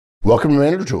Welcome to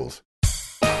Manager Tools.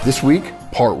 This week,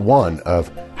 part one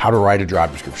of how to write a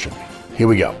job description. Here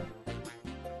we go.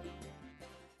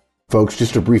 Folks,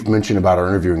 just a brief mention about our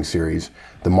interviewing series.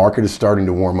 The market is starting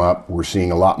to warm up. We're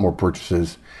seeing a lot more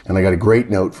purchases. And I got a great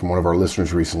note from one of our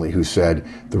listeners recently who said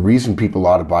the reason people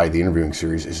ought to buy the interviewing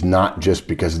series is not just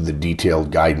because of the detailed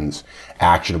guidance,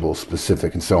 actionable,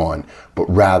 specific, and so on, but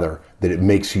rather that it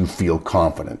makes you feel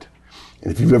confident.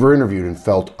 And if you've ever interviewed and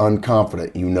felt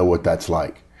unconfident, you know what that's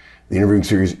like. The interviewing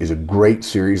series is a great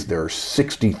series. There are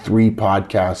 63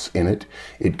 podcasts in it.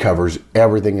 It covers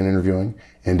everything in interviewing,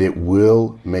 and it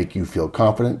will make you feel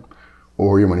confident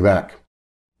or your money back.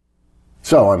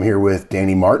 So I'm here with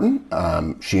Danny Martin.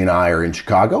 She and I are in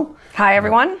Chicago. Hi,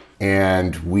 everyone.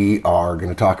 And we are going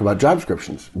to talk about job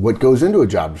descriptions. What goes into a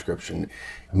job description?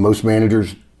 Most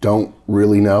managers don't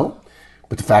really know,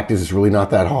 but the fact is it's really not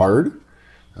that hard.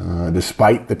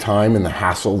 Despite the time and the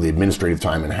hassle, the administrative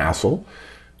time and hassle,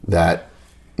 that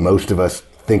most of us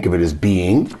think of it as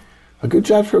being, a good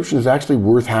job description is actually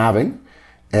worth having.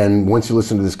 And once you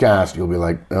listen to this cast, you'll be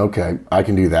like, okay, I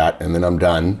can do that, and then I'm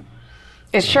done.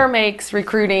 It sure makes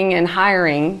recruiting and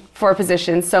hiring for a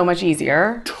position so much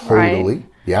easier. Totally, right?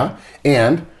 Yeah.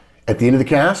 And at the end of the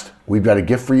cast, we've got a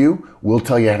gift for you. We'll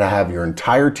tell you how to have your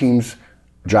entire team's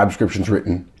job descriptions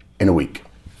written in a week,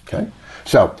 okay?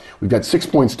 So we've got 6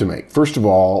 points to make. First of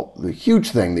all, the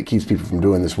huge thing that keeps people from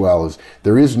doing this well is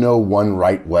there is no one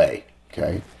right way,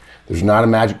 okay? There's not a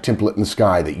magic template in the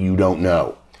sky that you don't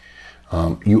know.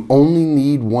 You only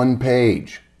need one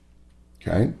page,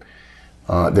 okay?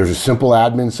 There's a simple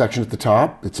admin section at the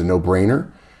top. It's a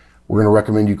no-brainer. We're going to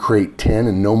recommend you create 10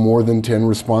 and no more than 10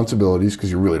 responsibilities because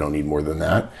you really don't need more than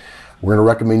that. We're going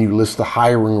to recommend you list the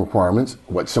hiring requirements,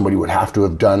 what somebody would have to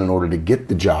have done in order to get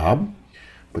the job.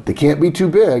 But they can't be too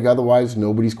big, otherwise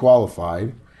nobody's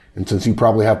qualified. And since you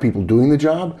probably have people doing the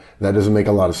job, that doesn't make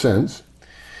a lot of sense.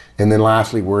 And then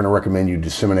lastly, we're going to recommend you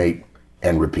disseminate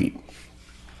and repeat.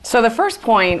 So the first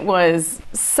point was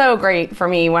so great for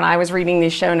me when I was reading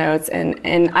these show notes, and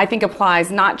I think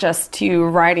applies not just to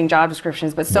writing job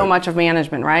descriptions, but so much of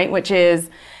management, right? Which is,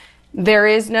 there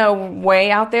is no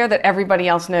way out there that everybody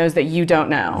else knows that you don't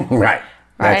know. Right.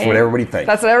 That's what everybody thinks.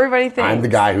 That's what everybody thinks. I'm the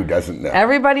guy who doesn't know.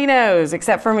 Everybody knows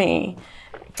except for me.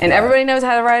 And everybody knows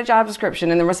how to write a job description,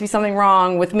 and there must be something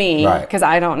wrong with me because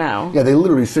I don't know. Yeah, they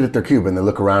literally sit at their cube and they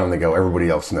look around and they go, everybody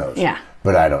else knows. Yeah.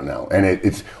 But I don't know. And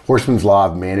it's Horstman's law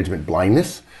of management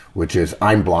blindness, which is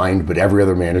I'm blind, but every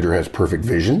other manager has perfect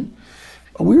vision.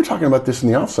 We were talking about this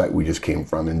in the offsite we just came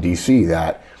from in DC,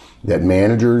 that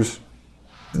managers,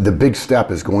 the big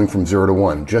step is going from 0 to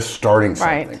 1, just starting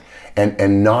something. Right.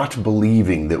 And not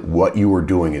believing that what you are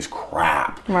doing is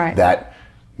crap. Right. That,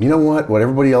 you know what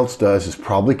everybody else does is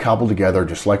probably cobbled together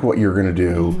just like what you're going to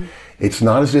do. Mm-hmm. It's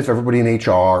not as if everybody in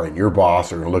HR and your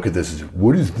boss are going to look at this as,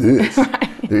 what is this? Right.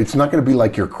 It's not going to be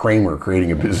like your Kramer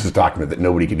creating a business document that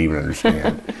nobody can even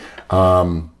understand.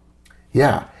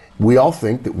 Yeah, we all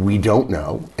think that we don't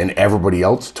know, and everybody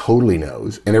else totally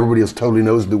knows, and everybody else totally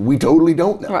knows that we totally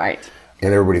don't know. Right.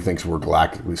 And everybody thinks we're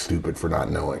galactically stupid for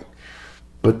not knowing.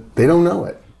 But they don't know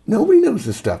it. Nobody knows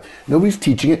this stuff. Nobody's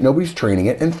teaching it. Nobody's training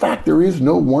it. In fact, there is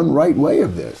no one right way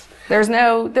of this. There's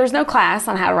no class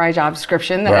on how to write a job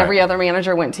description that every other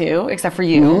manager went to, except for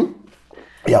you.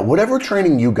 Mm-hmm. Yeah, whatever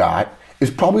training you got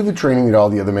is probably the training that all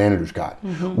the other managers got.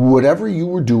 Mm-hmm. Whatever you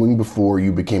were doing before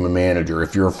you became a manager,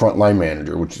 if you're a frontline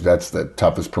manager, which that's the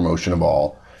toughest promotion of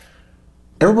all,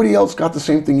 everybody else got the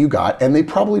same thing you got, and they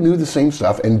probably knew the same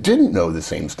stuff and didn't know the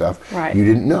same stuff you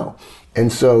didn't know.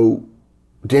 And so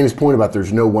Danny's point about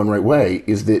there's no one right way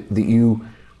is that you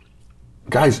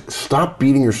guys stop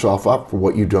beating yourself up for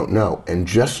what you don't know and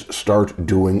just start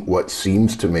doing what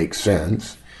seems to make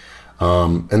sense.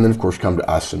 And then of course come to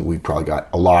us and we've probably got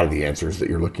a lot of the answers that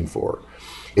you're looking for.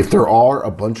 If there are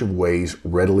a bunch of ways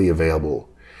readily available,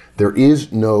 there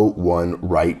is no one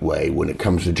right way when it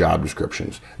comes to job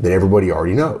descriptions that everybody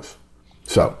already knows.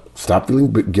 So stop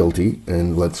feeling guilty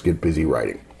and let's get busy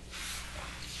writing.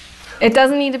 It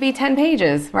doesn't need to be 10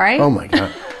 pages, right? Oh my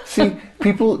God. See,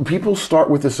 people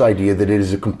start with this idea that it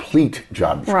is a complete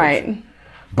job description. Right.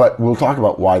 But we'll talk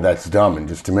about why that's dumb in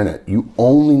just a minute. You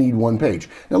only need one page.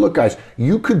 Now look guys,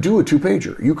 you could do a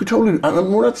 2-pager. You could totally,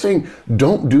 we're not saying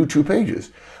don't do 2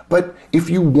 pages, But if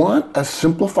you want a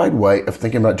simplified way of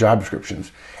thinking about job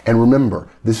descriptions, and remember,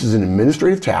 this is an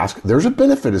administrative task, there's a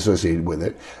benefit associated with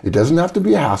it. It doesn't have to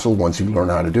be a hassle once you learn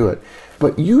how to do it.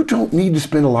 But you don't need to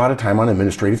spend a lot of time on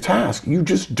administrative tasks. You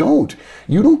just don't.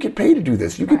 You don't get paid to do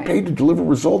this. You get paid to deliver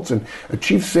results and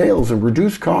achieve sales and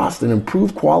reduce cost and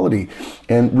improve quality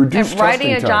and reduce And writing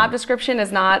testing a time. job description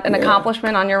is not an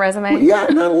accomplishment on your resume? Well, yeah,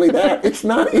 not only that, it's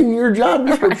not in your job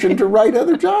description to write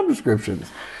other job descriptions.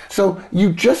 So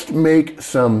you just make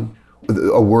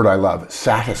a word I love,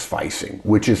 satisficing,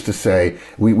 which is to say,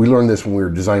 we learned this when we were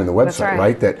designing the website,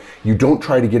 right? That you don't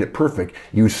try to get it perfect.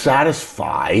 You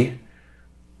satisfy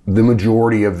the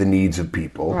majority of the needs of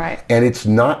people. Right. And it's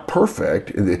not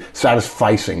perfect.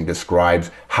 Satisficing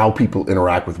describes how people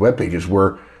interact with web pages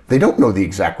where they don't know the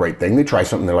exact right thing. They try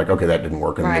something, they're like, okay, that didn't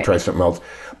work, and then they try something else.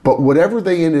 But whatever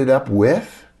they ended up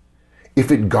with, if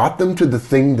it got them to the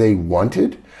thing they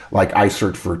wanted, like I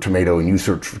search for tomato and you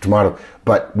search for tomato,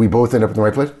 but we both end up in the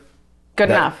right place, Good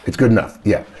enough. it's good enough,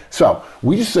 yeah. So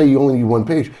we just say you only need one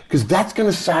page because that's going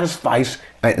to satisfy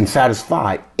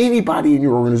anybody in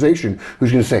your organization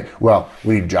who's going to say, well,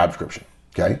 we need a job description,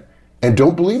 okay? And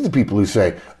don't believe the people who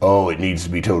say, oh, it needs to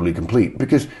be totally complete,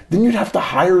 because then you'd have to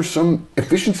hire some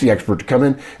efficiency expert to come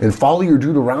in and follow your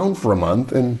dude around for a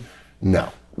month, and no.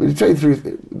 To tell you the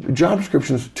truth, job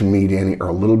descriptions to me, Danny, are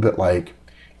a little bit like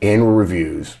annual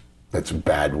reviews. That's a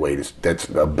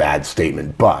bad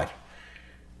statement, but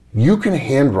you can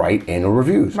handwrite annual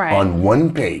reviews on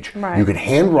one page. Right. You can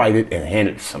handwrite it and hand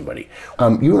it to somebody.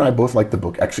 You and I both like the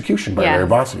book Execution by Larry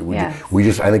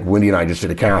Bossidy. I think Wendy and I just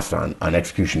did a cast on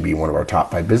Execution being one of our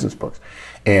top 5 business books.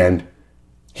 And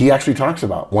he actually talks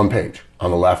about one page. On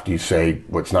the left, you say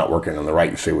what's not working. On the right,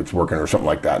 you say what's working or something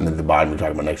like that. And then at the bottom, you're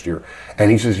talking about next year.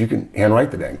 And he says you can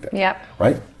handwrite the dang thing. Yep.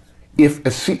 Right? If a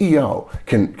CEO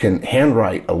can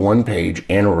handwrite a one-page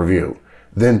annual review,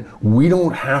 then we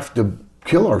don't have to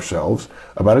kill ourselves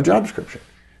about a job description.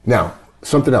 Now,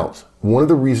 something else. One of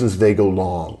the reasons they go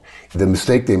long, the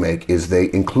mistake they make is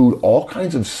they include all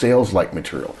kinds of sales-like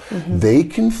material. Mm-hmm. They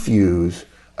confuse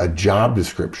a job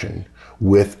description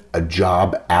with a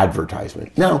job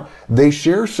advertisement. Now, they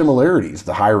share similarities.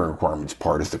 The hiring requirements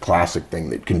part is the classic thing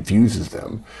that confuses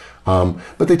them.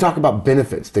 But they talk about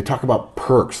benefits, they talk about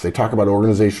perks, they talk about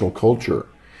organizational culture.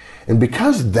 And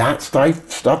because that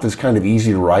stuff is kind of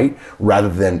easy to write, rather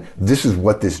than this is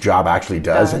what this job actually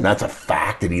does, and that's a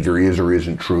fact that either is or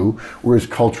isn't true, whereas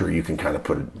culture, you can kind of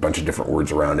put a bunch of different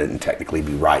words around it and technically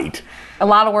be right. A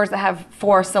lot of words that have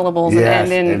 4 syllables yes,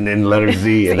 and end in... and then letter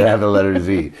Z, and they have the letter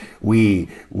Z. We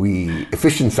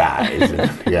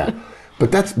efficientize, yeah.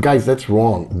 But that's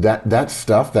wrong. That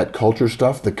stuff, that culture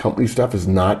stuff, the company stuff is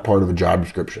not part of a job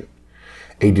description.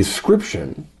 A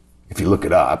description, if you look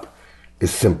it up,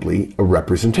 is simply a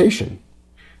representation.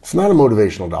 It's not a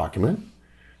motivational document.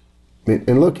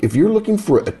 And look, if you're looking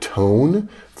for a tone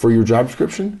for your job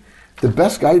description, the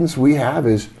best guidance we have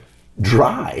is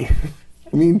dry.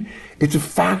 I mean, it's a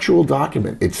factual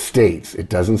document. It states, it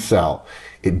doesn't sell.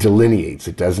 It delineates,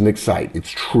 it doesn't excite. It's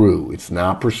true, it's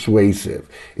not persuasive.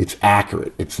 It's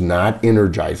accurate, it's not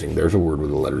energizing. There's a word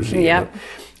with a letter Z in it.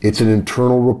 It's an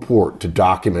internal report to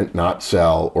document, not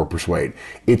sell or persuade.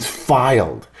 It's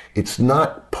filed. It's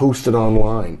not posted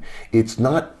online. It's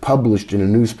not published in a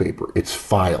newspaper. It's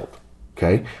filed,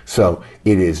 okay? So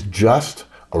it is just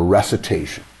a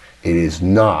recitation. It is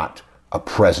not a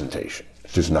presentation.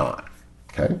 It's just not,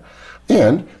 okay?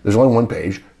 And there's only one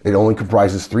page. It only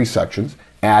comprises 3 sections.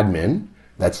 Admin,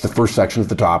 that's the first section at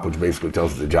the top, which basically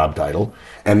tells us the job title.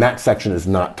 And that section is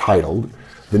not titled.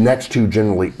 The next 2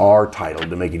 generally are titled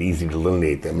to make it easy to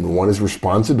delineate them. And one is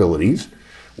responsibilities,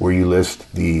 where you list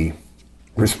the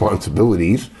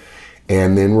responsibilities,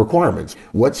 and then requirements.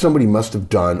 What somebody must have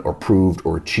done or proved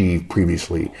or achieved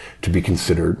previously to be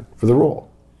considered for the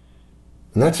role.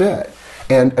 And that's it.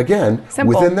 And again,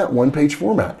 simple. Within that one-page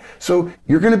format. So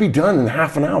you're going to be done in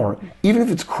half an hour, even if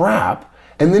it's crap.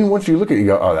 And then once you look at it, you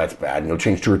go, oh, that's bad. And you'll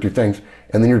change 2 or 3 things,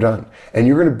 and then you're done. And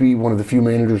you're going to be one of the few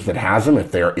managers that has them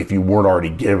if you weren't already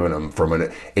given them from an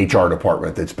HR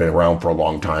department that's been around for a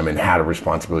long time and had a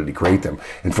responsibility to create them.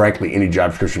 And frankly, any job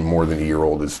description more than a year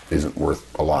old isn't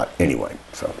worth a lot anyway.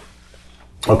 So,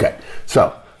 okay.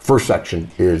 So, first section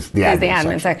is the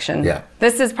admin section. Yeah.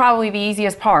 This is probably the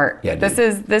easiest part. Yeah, this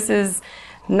is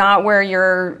not where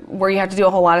you have to do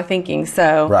a whole lot of thinking.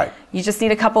 So you just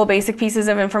need a couple of basic pieces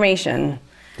of information.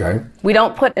 Okay. We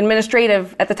don't put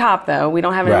administrative at the top, though. We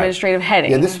don't have an administrative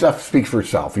heading. Yeah, this stuff speaks for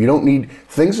itself. You don't need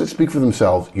things that speak for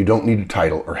themselves. You don't need a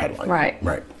title or headline.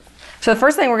 Right. So the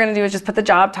first thing we're going to do is just put the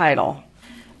job title.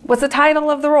 What's the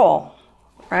title of the role,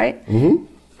 right? Mm-hmm.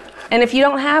 And if you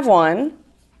don't have one,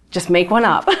 just make one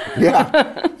up.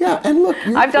 Yeah, and look,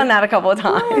 I've done that a couple of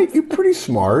times. Right, you're pretty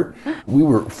smart. We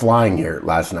were flying here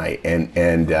last night,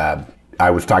 and I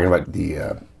was talking about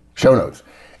the show notes,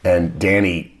 and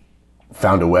Danny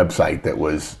found a website that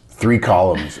was 3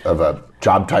 columns of a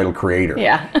job title creator.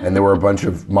 Yeah. And there were a bunch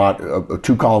of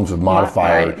 2 columns of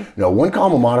modifier. Right. No, 1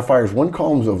 column of modifiers, 1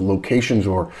 column of locations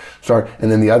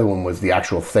and then the other one was the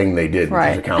actual thing they did, which Right.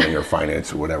 was accounting or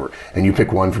finance or whatever. And you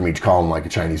pick one from each column like a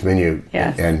Chinese menu,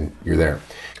 Yes. and you're there.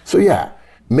 So yeah,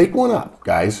 make one up,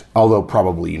 guys. Although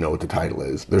probably you know what the title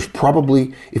is. There's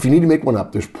probably, if you need to make one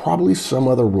up, there's probably some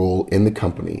other role in the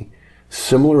company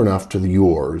similar enough to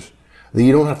yours that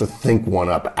you don't have to think one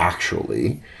up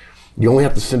actually. You only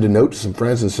have to send a note to some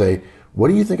friends and say, what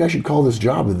do you think I should call this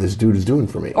job that this dude is doing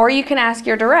for me? Or you can ask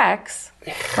your directs,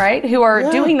 right, who are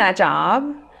doing that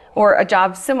job or a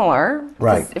job similar.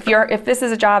 Right. If this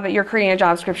is a job that you're creating a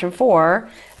job description for,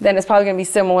 then it's probably going to be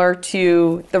similar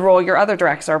to the role your other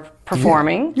directs are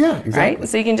performing. Yeah, exactly. Right?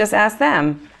 So you can just ask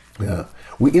them. Yeah.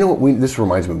 You know what? This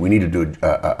reminds me. We need to do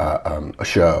a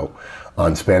show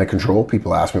on span of control.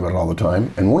 People ask me about it all the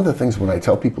time. And one of the things when I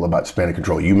tell people about span of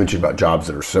control, you mentioned about jobs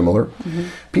that are similar. Mm-hmm.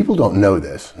 People don't know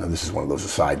this. Now, this is one of those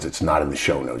asides that's not in the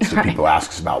show notes that people ask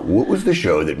us about. What was the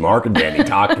show that Mark and Danny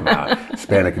talked about?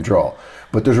 Span of control.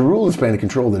 But there's a rule in span of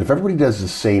control that if everybody does the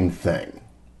same thing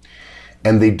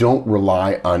and they don't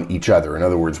rely on each other, in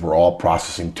other words, we're all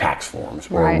processing tax forms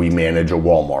or we manage a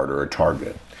Walmart or a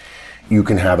Target, you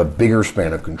can have a bigger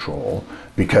span of control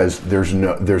because there's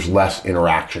less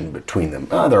interaction between them.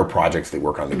 There are projects they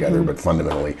work on together, but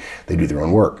fundamentally they do their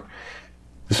own work.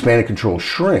 The span of control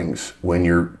shrinks when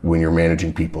you're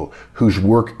managing people whose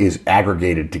work is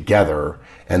aggregated together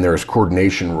and there is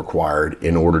coordination required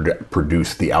in order to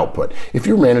produce the output. If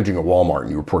you're managing a Walmart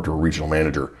and you report to a regional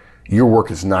manager, your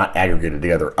work is not aggregated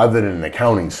together other than in an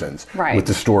accounting sense with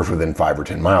the stores within 5 or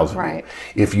 10 miles of you.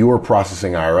 If you're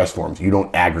processing IRS forms, you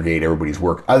don't aggregate everybody's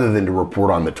work other than to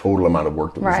report on the total amount of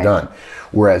work that was done.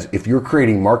 Whereas if you're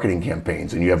creating marketing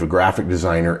campaigns and you have a graphic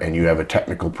designer and you have a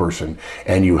technical person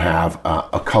and you have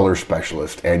a color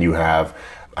specialist and you have,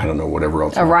 I don't know, whatever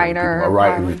else. A writer. A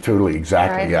writer, totally,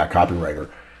 exactly, copywriter.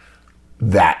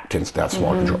 That tends to have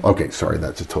small control. Okay, sorry,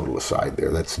 that's a total aside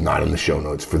there. That's not in the show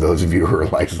notes for those of you who are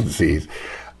licensees.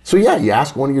 So yeah, you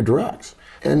ask one of your directs.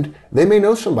 And they may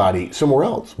know somebody somewhere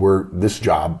else where this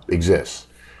job exists.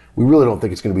 We really don't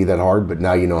think it's going to be that hard, but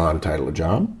now you know how to title a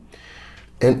job.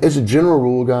 And as a general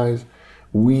rule, guys,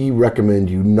 we recommend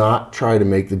you not try to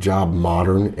make the job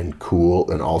modern and cool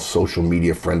and all social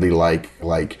media friendly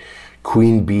like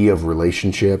Queen Bee of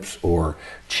Relationships or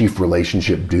Chief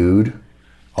Relationship Dude.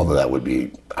 Although that would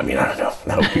be, I don't know,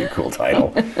 that would be a cool title.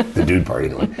 The dude part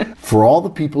anyway. For all the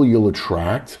people you'll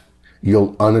attract,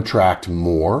 you'll unattract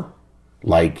more,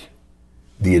 like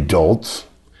the adults.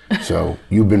 So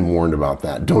you've been warned about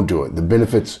that. Don't do it. The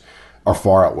benefits are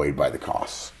far outweighed by the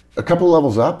costs. A couple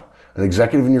levels up, an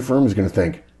executive in your firm is going to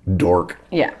think, dork.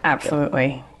 Yeah,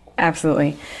 absolutely.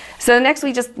 Absolutely. So next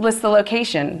we just list the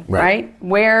location, right?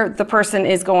 Where the person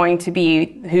is going to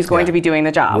be, who's going to be doing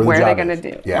the job. Where are they going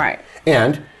to do? Yeah. Right.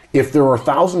 And if there are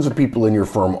thousands of people in your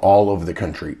firm all over the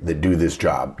country that do this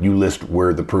job, you list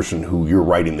where the person who you're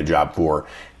writing the job for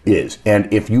is.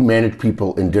 And if you manage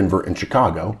people in Denver and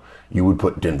Chicago, you would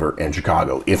put Denver and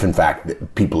Chicago, if in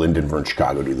fact people in Denver and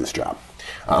Chicago do this job.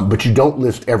 But you don't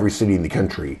list every city in the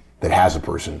country that has a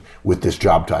person with this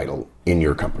job title in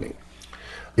your company.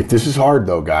 If this is hard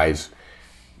though, guys,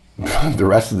 the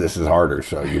rest of this is harder,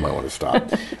 so you might want to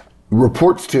stop.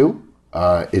 Reports too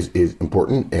is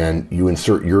important, and you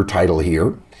insert your title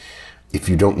here. If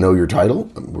you don't know your title,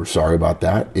 we're sorry about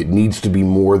that. It needs to be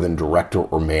more than director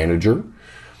or manager.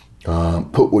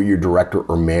 Put what you're director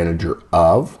or manager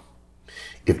of.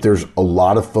 If there's a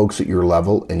lot of folks at your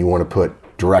level and you want to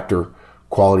put director,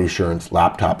 quality assurance,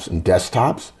 laptops, and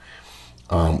desktops,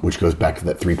 which goes back to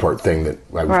that 3-part thing that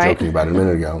I was joking about a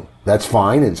minute ago. That's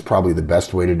fine. It's probably the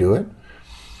best way to do it.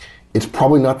 It's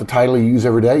probably not the title you use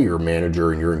every day. You're a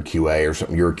manager and you're in QA or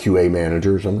something. You're a QA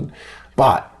manager or something.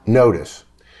 But notice,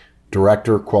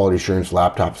 director, quality assurance,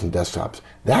 laptops, and desktops.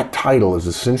 That title is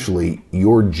essentially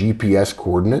your GPS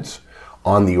coordinates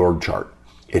on the org chart.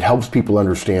 It helps people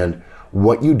understand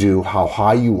what you do, how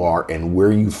high you are, and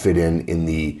where you fit in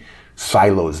the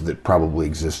silos that probably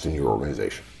exist in your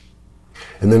organization.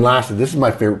 And then lastly, this is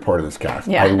my favorite part of this cast.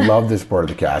 I love this part of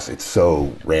the cast. It's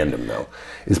so random though,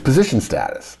 is position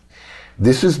status.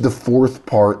 This is the 4th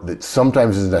part that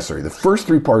sometimes is necessary. The first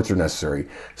 3 parts are necessary.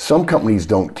 Some companies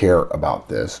don't care about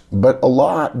this, but a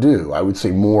lot do. I would say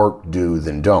more do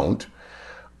than don't.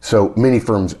 So many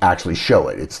firms actually show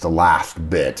it. It's the last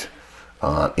bit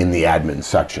in the admin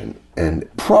section. And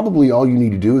probably all you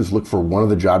need to do is look for one of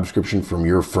the job descriptions from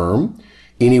your firm,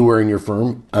 anywhere in your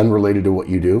firm, unrelated to what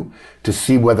you do, to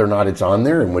see whether or not it's on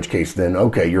there, in which case then,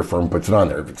 okay, your firm puts it on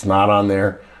there. If it's not on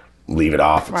there, leave it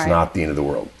off. It's not the end of the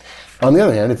world. On the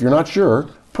other hand, if you're not sure,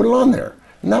 put it on there.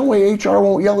 And that way HR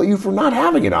won't yell at you for not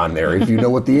having it on there if you know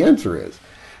what the answer is.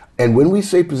 And when we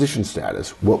say position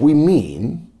status, what we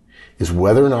mean is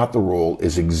whether or not the role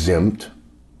is exempt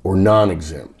or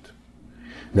non-exempt.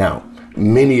 Now,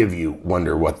 many of you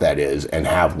wonder what that is and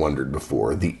have wondered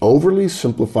before. The overly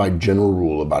simplified general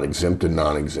rule about exempt and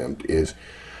non-exempt is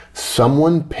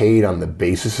someone paid on the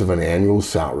basis of an annual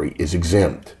salary is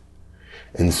exempt,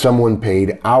 and someone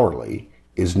paid hourly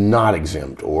is not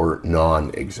exempt or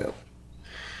non-exempt.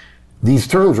 These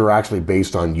terms are actually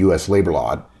based on U.S. labor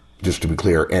law, just to be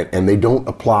clear, and they don't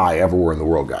apply everywhere in the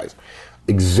world, guys.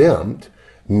 Exempt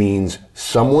means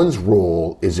someone's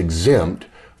role is exempt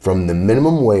from the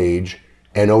minimum wage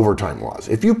and overtime laws.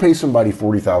 If you pay somebody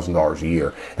 $40,000 a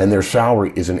year and their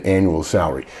salary is an annual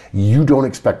salary, you don't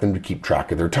expect them to keep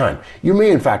track of their time. You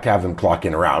may in fact have them clock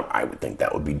in or out. I would think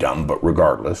that would be dumb, but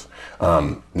regardless,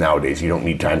 nowadays you don't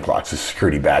need time clocks. The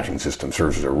security badging system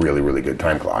serves as a really, really good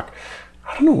time clock.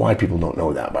 I don't know why people don't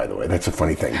know that, by the way. That's a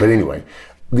funny thing. But anyway,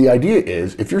 the idea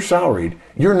is if you're salaried,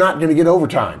 you're not going to get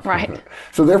overtime. Right.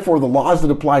 So therefore, the laws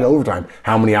that apply to overtime,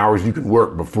 how many hours you can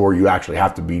work before you actually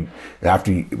have to be,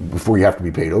 before you have to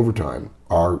be paid overtime,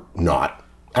 are not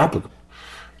applicable.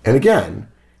 And again,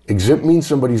 exempt means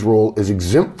somebody's role is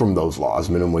exempt from those laws,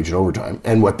 minimum wage and overtime.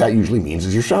 And what that usually means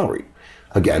is your salary.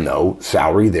 Again, though,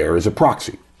 salary there is a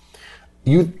proxy.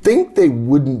 You'd think they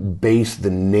wouldn't base the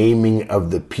naming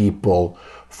of the people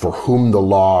for whom the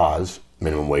laws,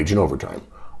 minimum wage and overtime,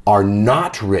 are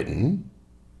not written,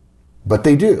 but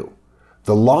they do.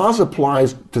 The laws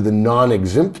applies to the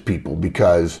non-exempt people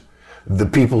because the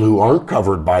people who aren't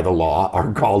covered by the law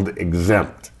are called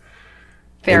exempt.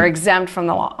 They're exempt from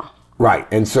the law. Right,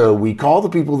 and so we call the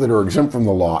people that are exempt from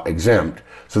the law exempt,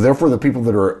 so therefore the people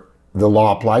that the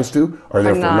law applies to are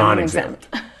therefore non-exempt.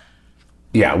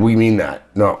 Yeah, we mean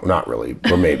that. No, not really,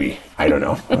 or maybe. I don't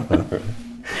know.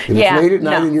 If it's late at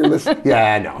night and you're listening,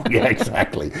 yeah,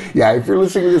 exactly. Yeah, if you're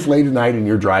listening to this late at night and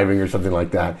you're driving or something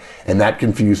like that, and that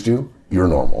confused you, you're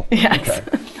normal. Yes.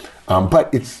 Okay. But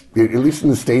it's, at least in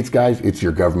the States, guys, it's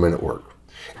your government at work.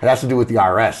 It has to do with the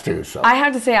IRS too. So I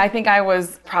have to say, I think I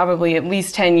was probably at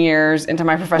least 10 years into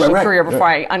my professional career before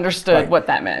I understood what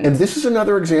that meant. And this is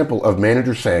another example of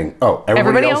managers saying, oh,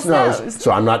 everybody else knows,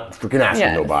 so I'm not freaking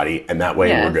asking nobody, and that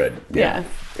way we're good. Yeah.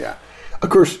 Of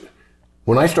course,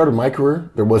 when I started my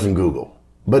career, there wasn't Google.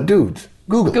 But dudes,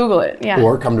 Google it.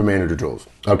 Or come to Manager Tools.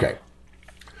 Okay.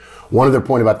 One other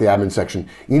point about the admin section,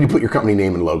 you need to put your company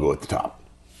name and logo at the top.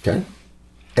 Okay?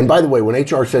 And by the way, when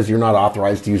HR says you're not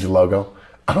authorized to use a logo,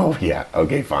 oh yeah,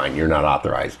 okay, fine, you're not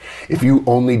authorized. If you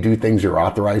only do things you're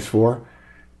authorized for,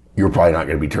 you're probably not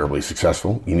going to be terribly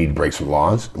successful. You need to break some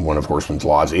laws. And one of Horstman's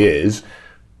laws is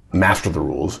master the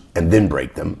rules and then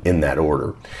break them in that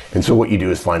order. And so what you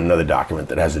do is find another document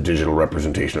that has a digital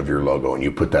representation of your logo and you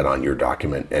put that on your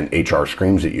document, and HR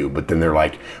screams at you, but then they're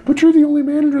like, but you're the only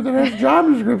manager that has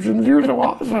job descriptions. You're so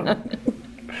awesome.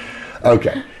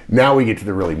 Okay, now we get to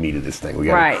the really meat of this thing. We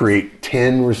got to create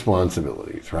 10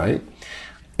 responsibilities, right?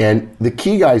 And the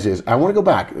key, guys, is I want to go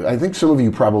back. I think some of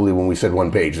you probably, when we said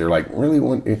one page, they're like, really,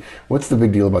 what's the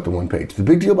big deal about the one page? The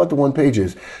big deal about the one page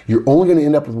is you're only going to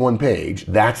end up with one page.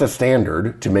 That's a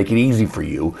standard to make it easy for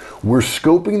you. We're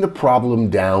scoping the problem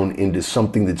down into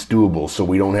something that's doable so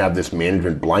we don't have this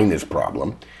management blindness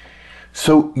problem.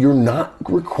 So you're not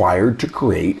required to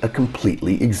create a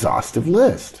completely exhaustive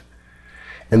list.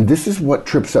 And this is what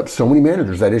trips up so many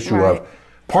managers, that issue of,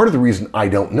 part of the reason I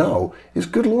don't know is,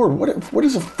 good Lord, what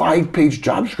does a 5-page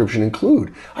job description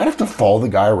include? I'd have to follow the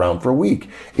guy around for a week.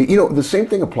 You know, the same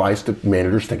thing applies to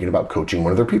managers thinking about coaching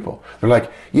one of their people. They're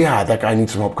like, yeah, that guy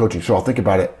needs some help coaching, so I'll think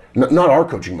about it. Not our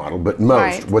coaching model, but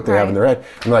most, what they have in their head.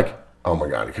 I'm like, oh my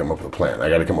God, I come up with a plan. I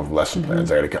got to come up with lesson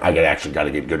plans. I actually got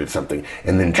to get good at something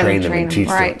and then train them and teach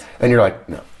them. And you're like,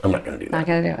 no, I'm not going to do that. Not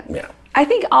going to do it. Yeah. I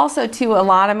think also, too, a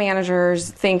lot of managers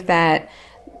think that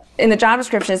in the job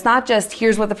description, it's not just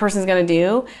here's what the person's going to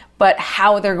do, but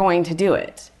how they're going to do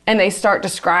it. And they start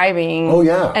describing. Oh,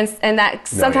 yeah. And that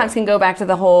sometimes can go back to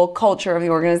the whole culture of the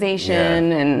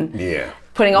organization and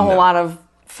putting a whole lot of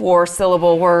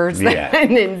 4-syllable words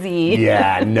and then Z.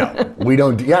 Yeah, no. We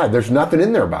don't. Yeah, there's nothing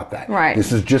in there about that. Right.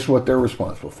 This is just what they're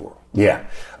responsible for. Yeah.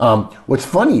 What's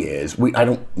funny is,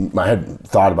 I hadn't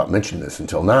thought about mentioning this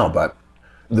until now, but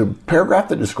the paragraph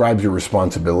that describes your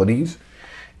responsibilities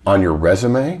on your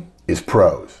resume is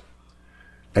prose,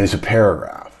 and it's a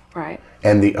paragraph. Right.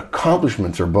 and the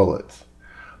accomplishments are bullets.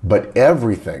 But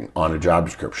everything on a job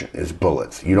description is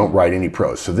bullets. You don't write any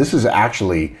prose. So this is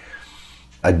actually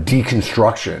a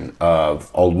deconstruction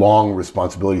of a long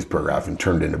responsibilities paragraph and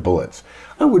turned into bullets.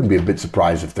 I wouldn't be a bit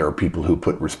surprised if there are people who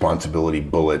put responsibility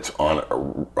bullets on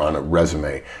a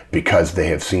resume because they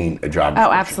have seen a job description.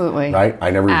 Oh, absolutely. Right?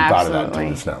 I never even thought of that until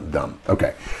just now. Dumb.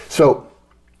 Okay. So,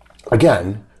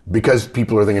 again, because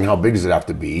people are thinking, how big does it have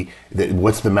to be?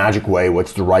 What's the magic way?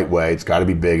 What's the right way? It's got to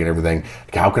be big and everything.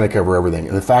 How can I cover everything?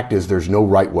 And the fact is, there's no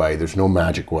right way. There's no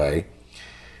magic way.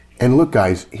 And look,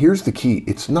 guys, here's the key.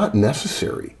 It's not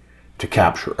necessary to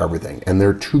capture everything. And there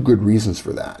are two good reasons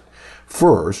for that.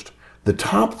 First, the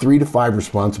top 3 to 5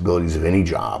 responsibilities of any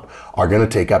job are going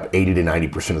to take up 80 to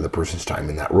 90% of the person's time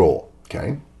in that role.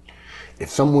 Okay? If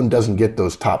someone doesn't get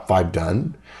those top 5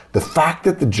 done, the fact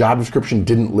that the job description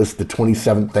didn't list the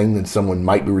 27th thing that someone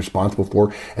might be responsible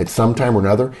for at some time or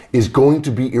another is going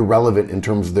to be irrelevant in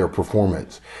terms of their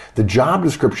performance. The job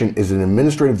description is an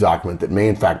administrative document that may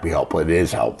in fact be helpful. It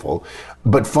is helpful.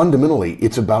 But fundamentally,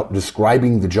 it's about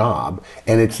describing the job,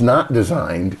 and it's not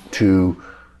designed to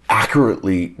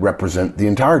accurately represent the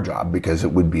entire job because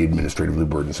it would be administratively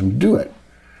burdensome to do it.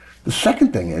 The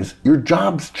second thing is your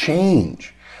jobs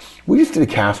change. We just did a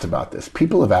cast about this.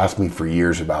 People have asked me for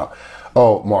years about,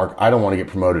 oh, Mark, I don't want to get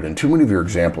promoted. And too many of your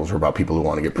examples are about people who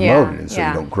want to get promoted. And so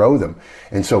you don't grow them.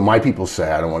 And so my people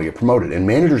say, I don't want to get promoted. And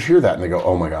managers hear that and they go,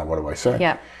 oh my God, what do I say?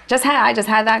 Yeah. I just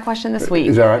had that question this week.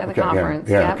 Is that right? At the conference.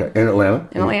 Yeah. Okay. In Atlanta?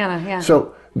 In Atlanta, yeah.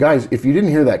 So guys, if you didn't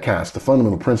hear that cast, the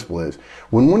fundamental principle is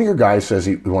when one of your guys says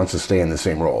he wants to stay in the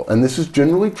same role, and this is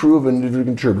generally true of individual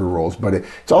contributor roles, but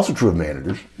it's also true of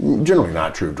managers, generally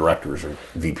not true of directors or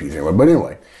VPs anyway. But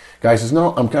anyway, guy says,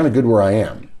 no, I'm kind of good where I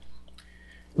am.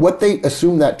 What they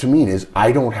assume that to mean is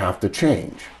I don't have to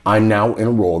change. I'm now in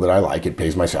a role that I like. It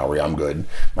pays my salary. I'm good.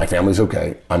 My family's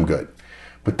okay. I'm good.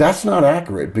 But that's not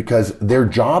accurate because their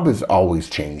job is always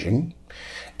changing.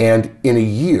 And in a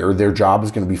year, their job is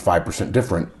going to be 5%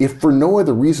 different. If for no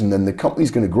other reason than the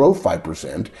company's going to grow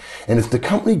 5%, and if the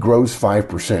company grows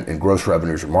 5% in gross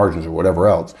revenues or margins or whatever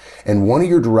else, and one of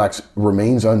your directs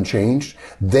remains unchanged,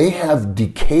 they have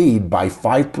decayed by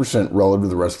 5% relative to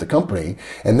the rest of the company,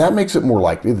 and that makes it more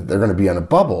likely that they're going to be on a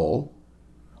bubble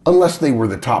unless they were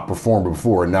the top performer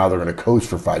before and now they're going to coast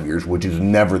for 5 years, which is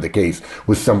never the case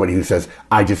with somebody who says,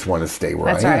 I just want to stay where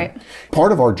I am. That's right.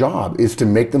 Part of our job is to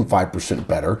make them 5%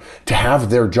 better, to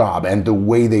have their job and the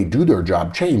way they do their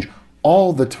job change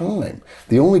all the time.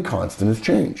 The only constant is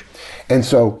change. And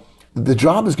so the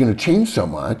job is going to change so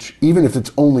much, even if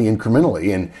it's only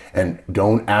incrementally, and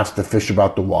don't ask the fish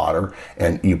about the water,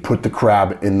 and you put the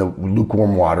crab in the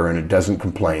lukewarm water and it doesn't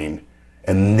complain,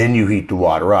 and then you heat the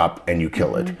water up and you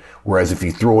kill it. Whereas if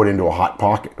you throw it into a hot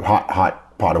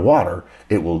pot of water,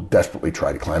 it will desperately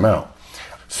try to climb out.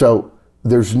 So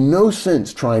there's no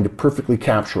sense trying to perfectly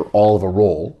capture all of a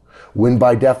role when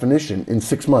by definition, in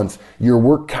 6 months, your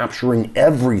work capturing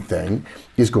everything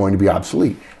is going to be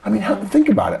obsolete. I mean, think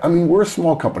about it. I mean, we're a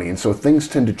small company, and so things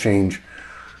tend to change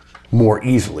more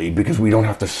easily because we don't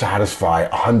have to satisfy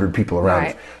 100 people around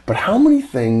us. But how many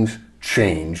things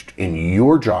changed in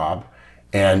your job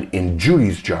and in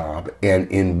Judy's job, and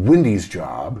in Wendy's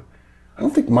job? I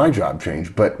don't think my job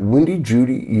changed, but Wendy,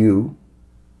 Judy, you,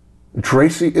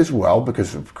 Tracy as well,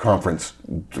 because of conference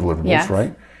deliverables,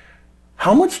 right?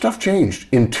 How much stuff changed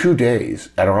in 2 days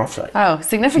at our offsite? Oh,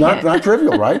 significant. Not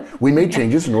trivial, right? We made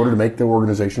changes in order to make the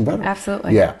organization better.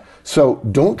 Absolutely. Yeah. So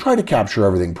don't try to capture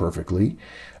everything perfectly.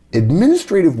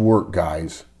 Administrative work,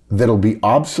 guys, that'll be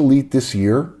obsolete this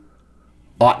year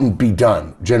oughtn't be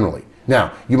done, generally.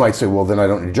 Now, you might say, well, then I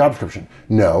don't need a job description.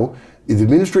 No, the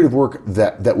administrative work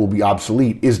that will be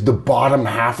obsolete is the bottom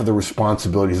half of the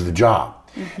responsibilities of the job.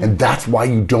 And that's why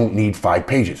you don't need 5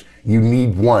 pages. You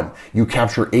need 1. You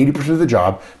capture 80% of the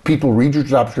job. People read your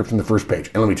job description the first page.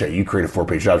 And let me tell you, you create a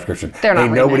 4-page job description.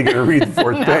 Ain't nobody going to read the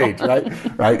 4th page,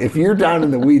 right? If you're down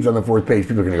in the weeds on the 4th page,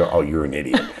 people are going to go, oh, you're an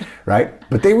idiot, right?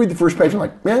 But they read the first page and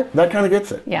like, man, that kind of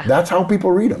gets it. Yeah. That's how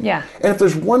people read them. Yeah. And if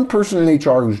there's one person in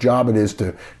HR whose job it is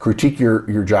to critique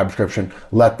your job description,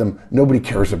 let them. Nobody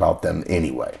cares about them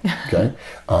anyway, okay?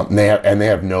 They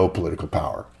have no political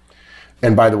power.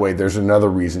 And by the way, there's another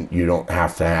reason you don't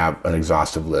have to have an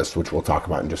exhaustive list, which we'll talk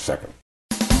about in just a second.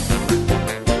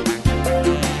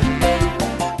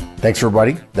 Thanks,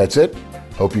 everybody. That's it.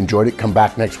 Hope you enjoyed it. Come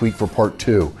back next week for part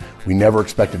 2. We never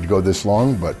expected to go this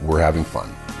long, but we're having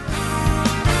fun.